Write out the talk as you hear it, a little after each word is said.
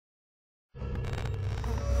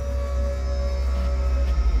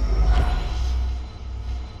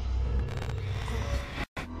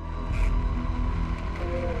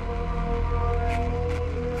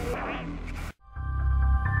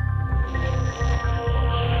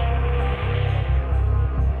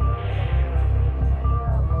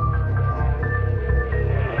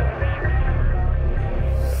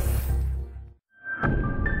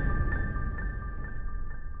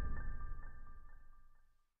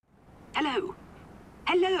Hello?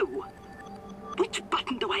 Hello? Which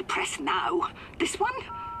button do I press now? This one?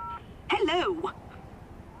 Hello?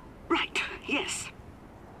 Right, yes.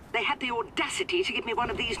 They had the audacity to give me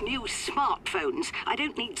one of these new smartphones. I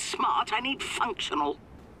don't need smart, I need functional.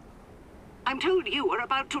 I'm told you are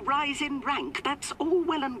about to rise in rank. That's all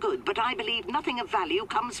well and good, but I believe nothing of value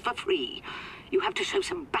comes for free. You have to show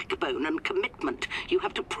some backbone and commitment. You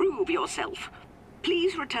have to prove yourself.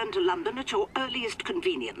 Please return to London at your earliest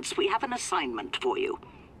convenience. We have an assignment for you.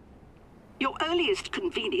 Your earliest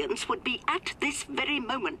convenience would be at this very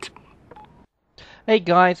moment. Hey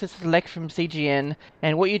guys, this is Leck from CGN,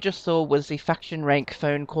 and what you just saw was the faction rank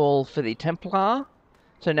phone call for the Templar.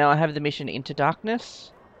 So now I have the mission Into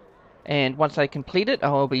Darkness, and once I complete it,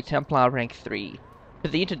 I will be Templar rank 3.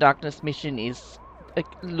 But the Into Darkness mission is a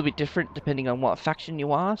little bit different depending on what faction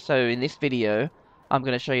you are, so in this video, I'm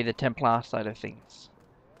going to show you the Templar side of things.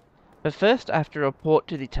 But first, I have to report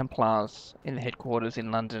to the Templars in the headquarters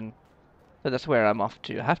in London. So that's where I'm off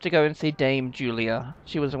to. I have to go and see Dame Julia.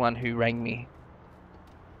 She was the one who rang me.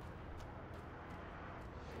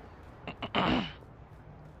 Haven't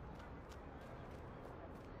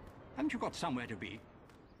you got somewhere to be?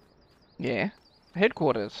 Yeah,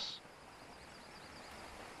 headquarters.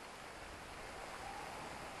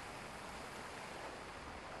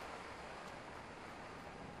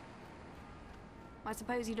 I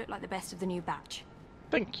suppose you look like the best of the new batch.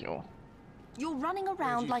 Thank you. You're running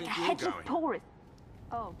around like a hedge of tourists.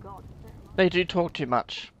 Oh God. They do talk too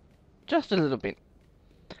much. Just a little bit.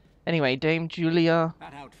 Anyway, Dame Julia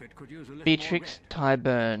Beatrix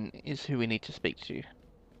Tyburn is who we need to speak to.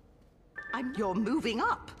 You're moving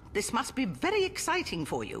up. This must be very exciting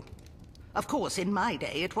for you. Of course, in my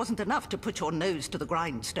day, it wasn't enough to put your nose to the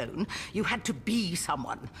grindstone. You had to be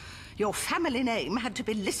someone. Your family name had to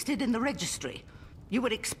be listed in the registry. You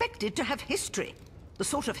were expected to have history. The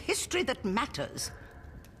sort of history that matters.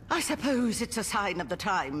 I suppose it's a sign of the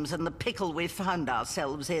times and the pickle we've found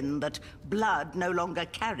ourselves in that blood no longer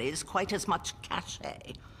carries quite as much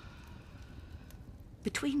cachet.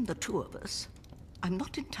 Between the two of us, I'm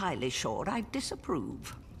not entirely sure I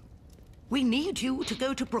disapprove. We need you to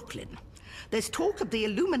go to Brooklyn. There's talk of the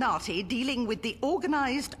Illuminati dealing with the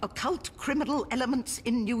organized occult criminal elements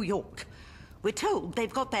in New York. We're told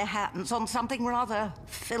they've got their hands on something rather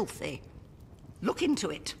filthy. Look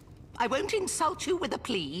into it. I won't insult you with a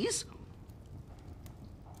please.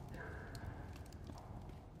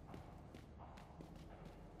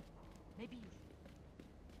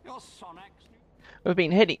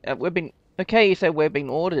 Okay, so we've been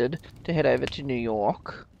ordered to head over to New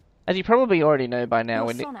York. As you probably already know by now.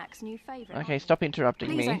 Okay, stop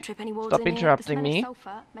interrupting me. Stop interrupting me.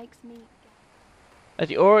 As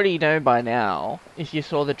you already know by now, if you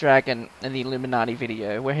saw the Dragon and the Illuminati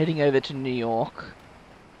video, we're heading over to New York.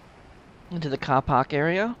 Into the car park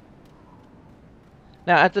area.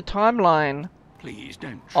 Now, as the timeline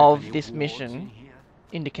of this mission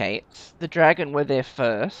indicates, the Dragon were there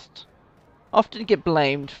first. Often get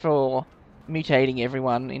blamed for mutating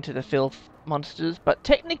everyone into the filth monsters, but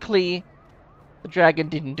technically, the Dragon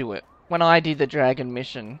didn't do it. When I did the Dragon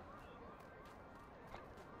mission,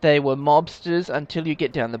 they were mobsters until you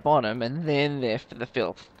get down the bottom, and then they're for the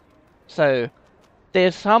filth. So,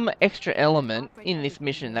 there's some extra element in this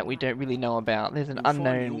mission that we don't really know about. There's an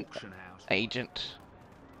unknown agent.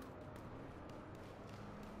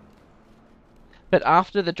 But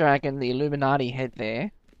after the Dragon, the Illuminati head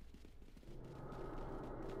there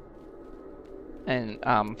and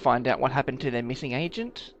find out what happened to their missing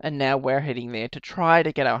agent. And now we're heading there to try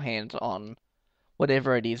to get our hands on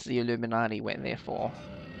whatever it is the Illuminati went there for.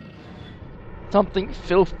 Something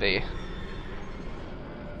filthy.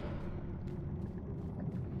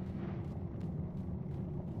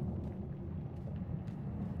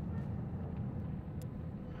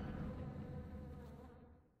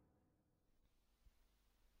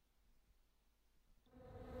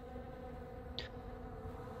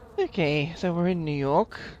 Okay, so we're in New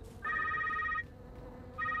York.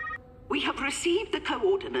 We have received the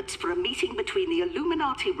coordinates for a meeting between the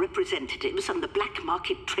Illuminati representatives and the black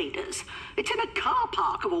market traders. It's in a car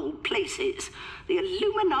park of all places. The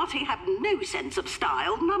Illuminati have no sense of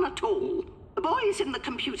style, none at all. The boys in the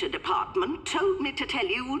computer department told me to tell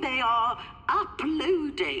you they are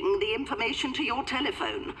uploading the information to your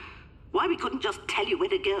telephone. Why we couldn't just tell you where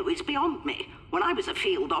to go is beyond me. When I was a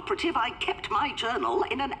field operative, I kept my journal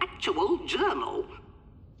in an actual journal.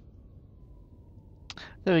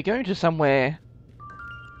 So we're going to somewhere...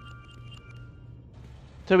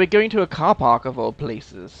 So we're going to a car park of all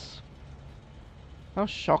places. How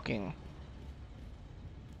shocking.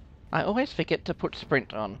 I always forget to put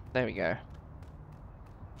sprint on. There we go.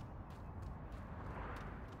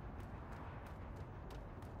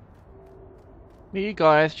 You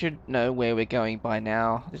guys should know where we're going by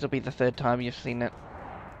now. This will be the third time you've seen it.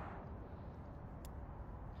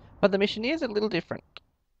 But the mission is a little different.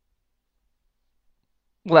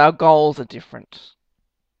 Well, our goals are different.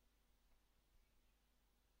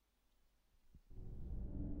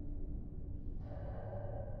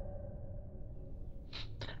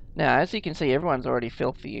 Now, as you can see, everyone's already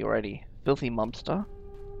filthy already. Filthy mobster.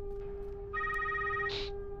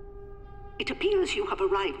 It appears you have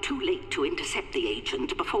arrived too late to intercept the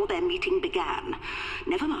agent before their meeting began.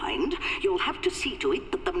 Never mind, you'll have to see to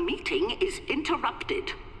it that the meeting is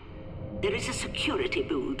interrupted. There is a security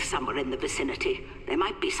booth somewhere in the vicinity. There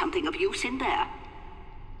might be something of use in there.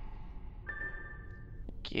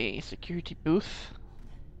 Okay, security booth.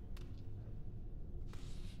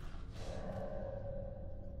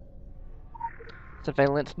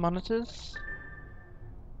 Surveillance monitors.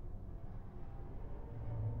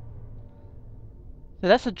 So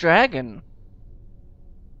that's a dragon.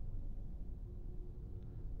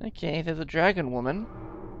 Okay, there's a dragon woman.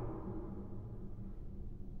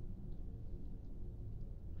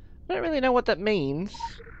 I don't really know what that means.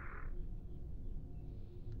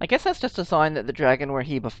 I guess that's just a sign that the dragon were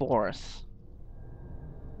here before us.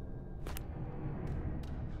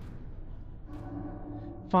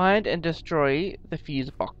 Find and destroy the fuse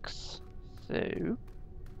box. So,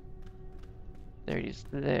 there it is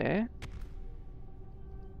there.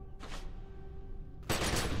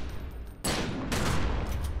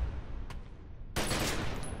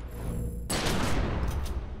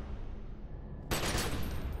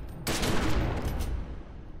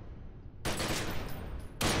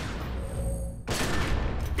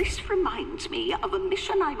 This reminds me of a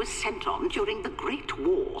mission I was sent on during the Great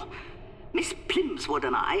War. Miss Plimswood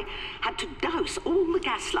and I had to douse all the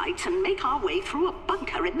gaslights and make our way through a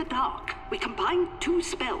bunker in the dark. We combined 2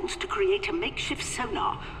 spells to create a makeshift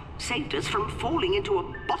sonar. Saved us from falling into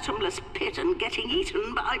a bottomless pit and getting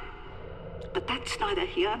eaten by... But that's neither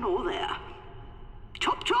here nor there.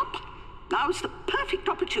 Chop chop! Now's the perfect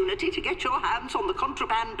opportunity to get your hands on the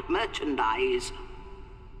contraband merchandise.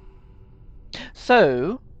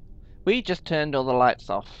 So, we just turned all the lights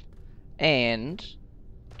off. And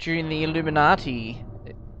during the Illuminati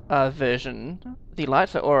version, the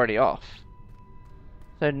lights are already off.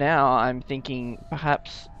 So now I'm thinking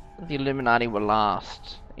perhaps the Illuminati were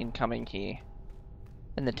last in coming here.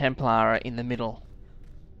 And the Templar are in the middle.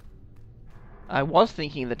 I was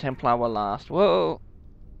thinking the Templar were last. Whoa!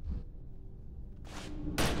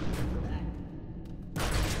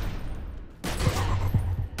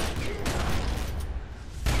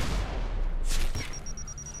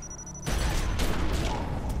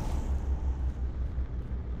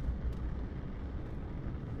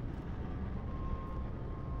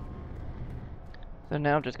 So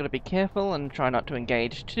now I've just got to be careful and try not to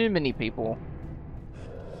engage too many people.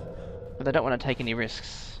 But I don't want to take any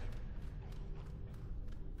risks.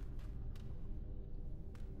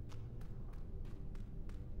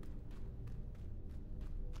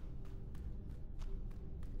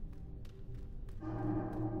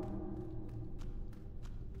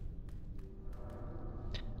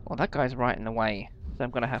 Well, that guy's right in the way, so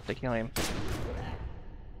I'm going to have to kill him.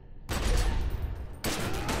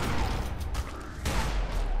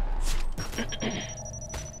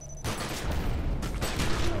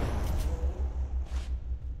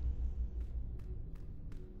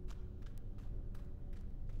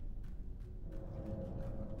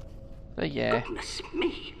 So yeah. Goodness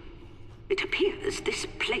me. It appears this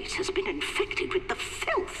place has been infected with the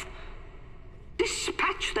filth.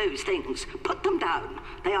 Dispatch those things. Put them down.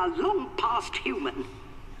 They are long past human.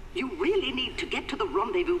 You really need to get to the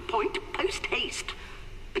rendezvous point post-haste.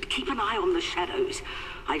 But keep an eye on the shadows.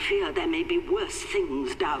 I fear there may be worse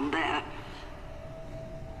things down there.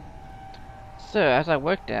 So, as I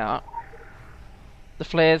worked out, the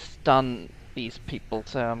flares stun these people,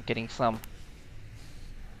 so I'm getting some.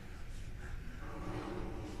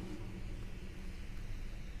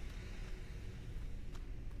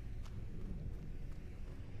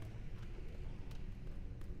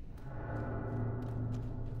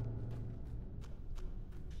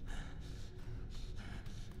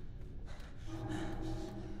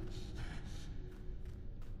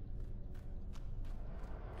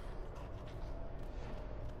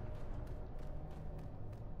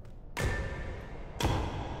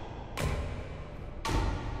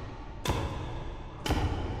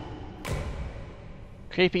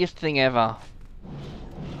 Creepiest thing ever.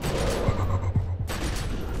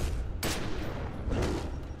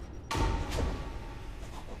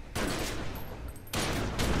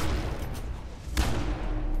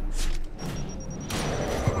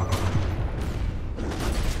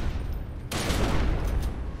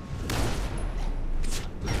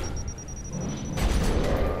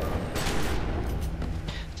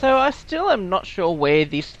 So I still am not sure where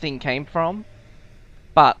this thing came from,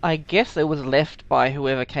 but I guess it was left by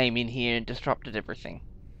whoever came in here and disrupted everything.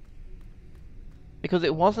 Because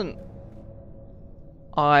it wasn't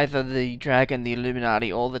either the Dragon, the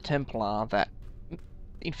Illuminati, or the Templar that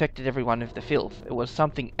infected everyone with the filth. It was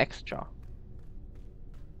something extra.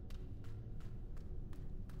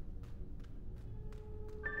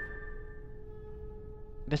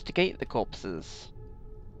 Investigate the corpses.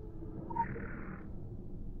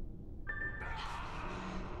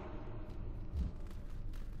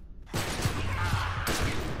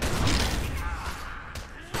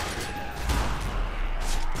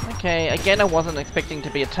 Okay, again I wasn't expecting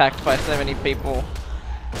to be attacked by so many people.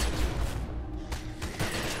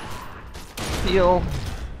 Heal.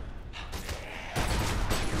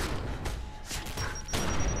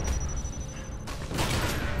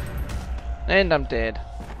 And I'm dead.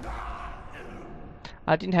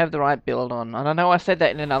 I didn't have the right build on, and I know I said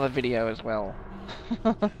that in another video as well.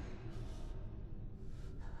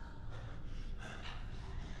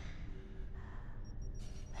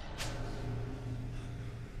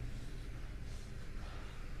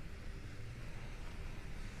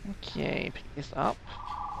 Okay, pick this up.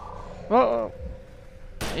 Whoa!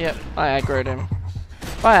 Yep, I aggroed him.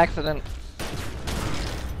 By accident.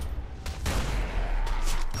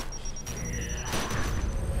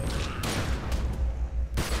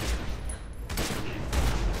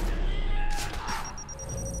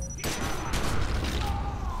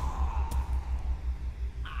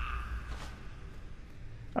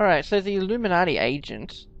 Alright, so the Illuminati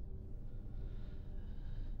agent...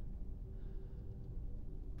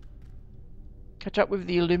 Catch up with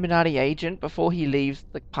the Illuminati agent before he leaves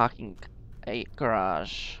the parking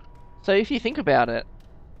garage. So if you think about it,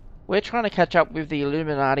 we're trying to catch up with the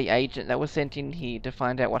Illuminati agent that was sent in here to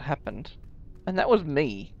find out what happened. And that was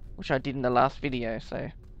me, which I did in the last video, so...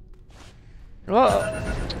 Whoa!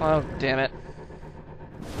 Oh, damn it.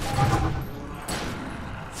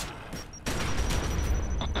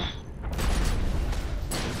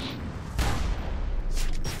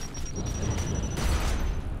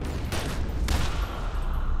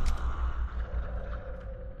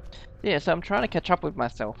 Yeah, so I'm trying to catch up with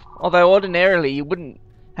myself. Although ordinarily you wouldn't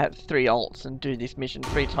have 3 ults and do this mission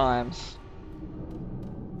 3 times.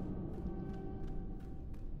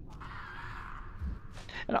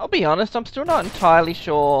 And I'll be honest, I'm still not entirely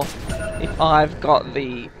sure if I've got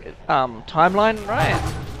the timeline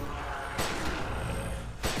right.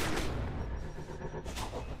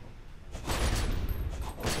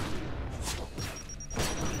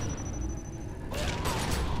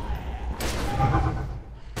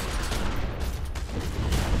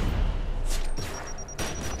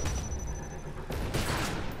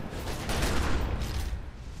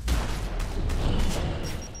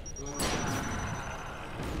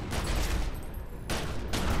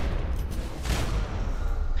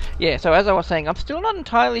 Yeah, so as I was saying, I'm still not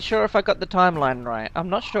entirely sure if I got the timeline right. I'm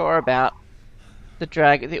not sure about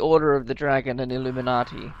the Order of the Dragon and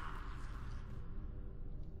Illuminati.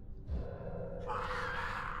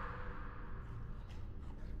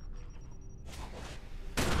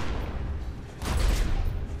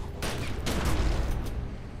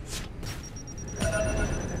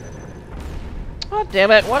 Oh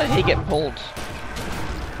damn it, why did he get pulled?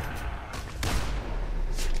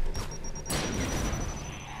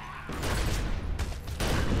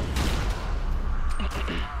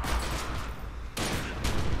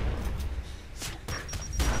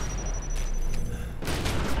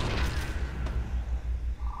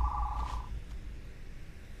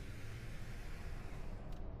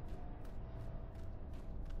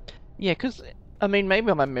 Yeah, because, I mean,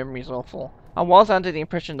 maybe my memory's awful. I was under the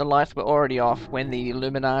impression the lights were already off when the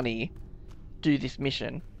Illuminati do this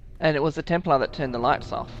mission, and it was the Templar that turned the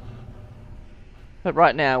lights off. But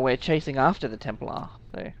right now, we're chasing after the Templar,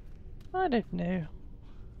 so... I don't know.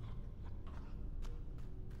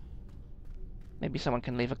 Maybe someone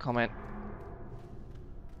can leave a comment.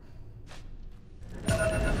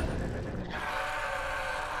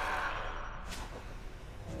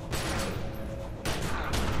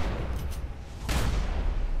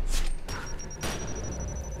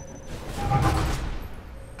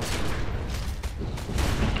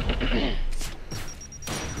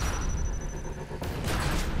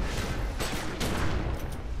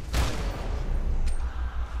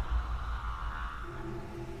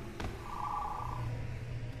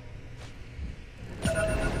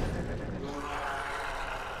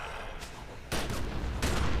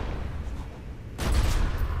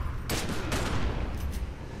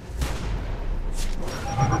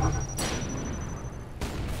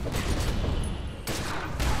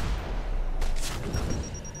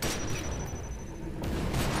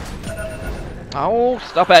 Oh,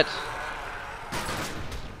 stop it!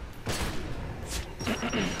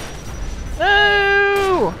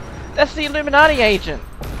 No! That's the Illuminati agent!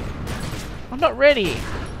 I'm not ready!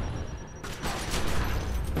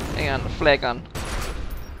 Hang on, flare gun.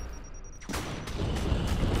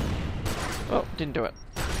 Oh, didn't do it.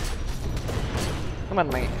 Come on,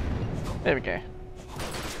 mate. There we go.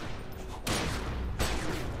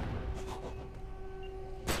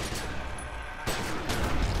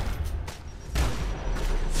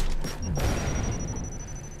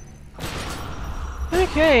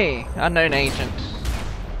 Okay, unknown agent.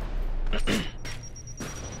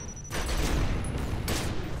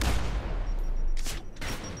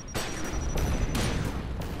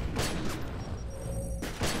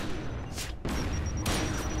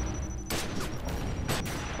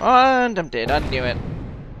 And I'm dead, I knew it.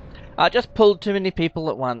 I just pulled too many people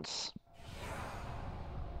at once.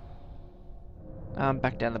 I'm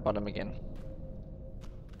back down the bottom again.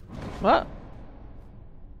 What?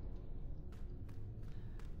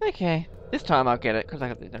 Okay, this time I'll get it, because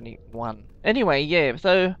there's only one. Anyway, yeah,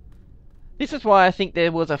 so... This is why I think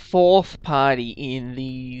there was a fourth party in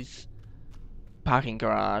these parking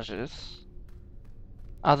garages.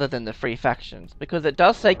 Other than the three factions. Because it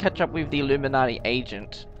does say catch up with the Illuminati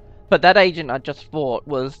agent. But that agent I just fought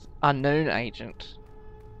was unknown agent.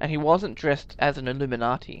 And he wasn't dressed as an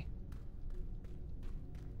Illuminati.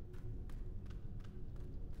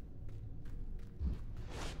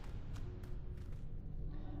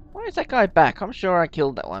 Why is that guy back? I'm sure I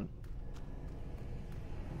killed that one.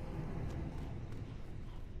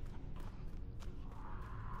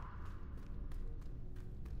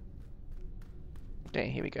 Okay,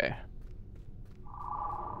 here we go.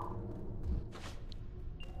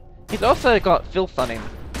 He's also got filth on him.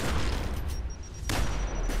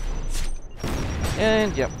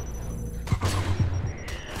 And yep.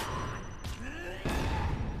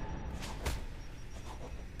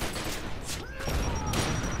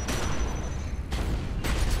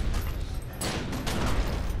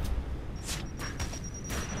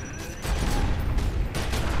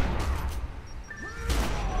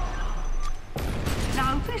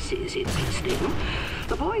 Now this is interesting.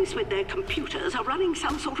 The boys with their computers are running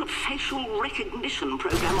some sort of facial recognition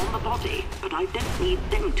program on the body. But I don't need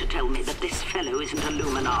them to tell me that this fellow isn't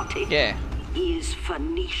Illuminati. Yeah. He is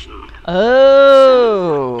Phoenician.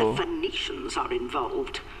 Oh! So, the Phoenicians are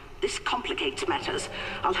involved. This complicates matters.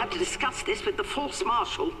 I'll have to discuss this with the Force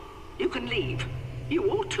Marshal. You can leave.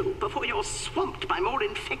 You ought to, before you're swamped by more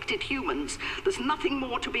infected humans. There's nothing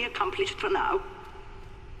more to be accomplished for now.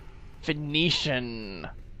 Phoenician.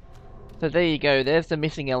 So there you go, there's the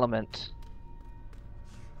missing element.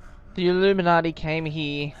 The Illuminati came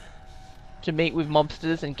here to meet with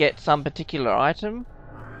mobsters and get some particular item,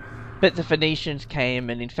 but the Phoenicians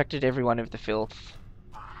came and infected everyone with the filth.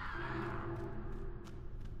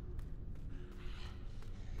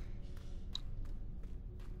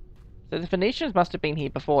 So the Phoenicians must have been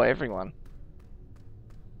here before everyone.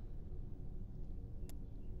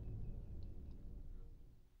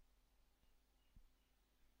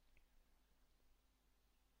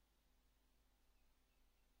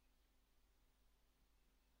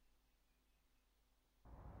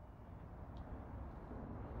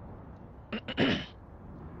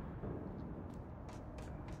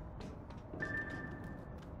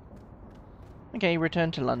 Okay, return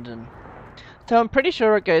to London. So I'm pretty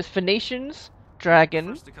sure it goes Phoenicians,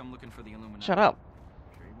 Dragon... Shut up.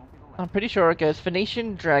 I'm pretty sure it goes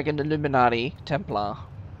Phoenician, Dragon, Illuminati, Templar.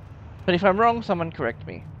 But if I'm wrong, someone correct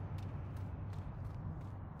me.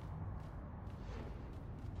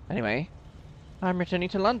 Anyway, I'm returning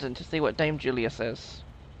to London to see what Dame Julia says.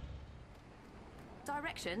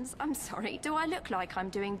 Directions? I'm sorry. Do I look like I'm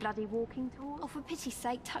doing bloody walking tours? Oh, for pity's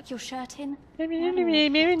sake, tuck your shirt in.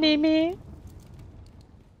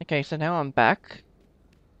 Okay, so now I'm back.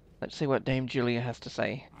 Let's see what Dame Julia has to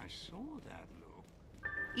say. I saw that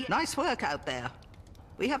look. Nice work out there.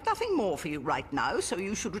 We have nothing more for you right now, so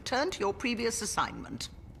you should return to your previous assignment.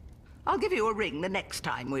 I'll give you a ring the next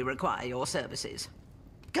time we require your services.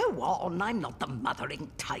 Go on, I'm not the mothering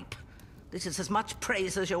type. This is as much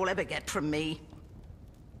praise as you'll ever get from me.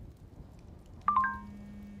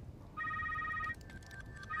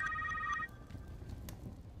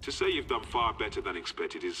 To say you've done far better than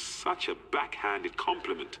expected is such a backhanded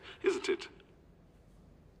compliment, isn't it?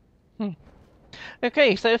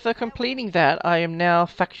 Okay, so for completing that, I am now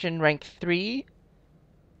faction rank 3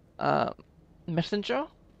 messenger.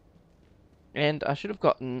 And I should have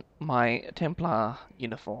gotten my Templar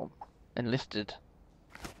uniform enlisted.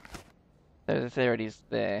 There it is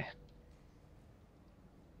there.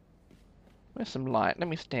 Where's some light? Let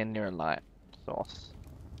me stand near a light Sauce.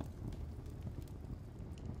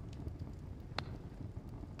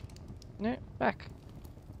 No, back.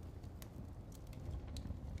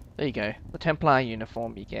 There you go. The Templar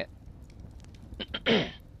uniform you get.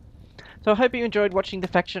 So I hope you enjoyed watching the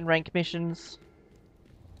faction rank missions.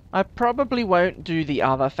 I probably won't do the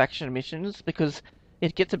other faction missions because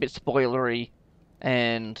it gets a bit spoilery,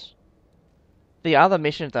 and the other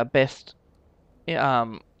missions are best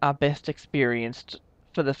experienced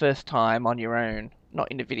for the first time on your own,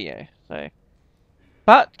 not in a video. So,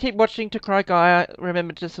 but keep watching to Cry Gaia.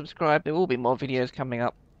 Remember to subscribe. There will be more videos coming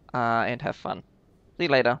up, and have fun. See you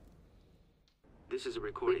later.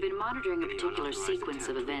 We've been monitoring a particular sequence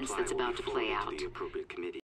of events that's about to play out.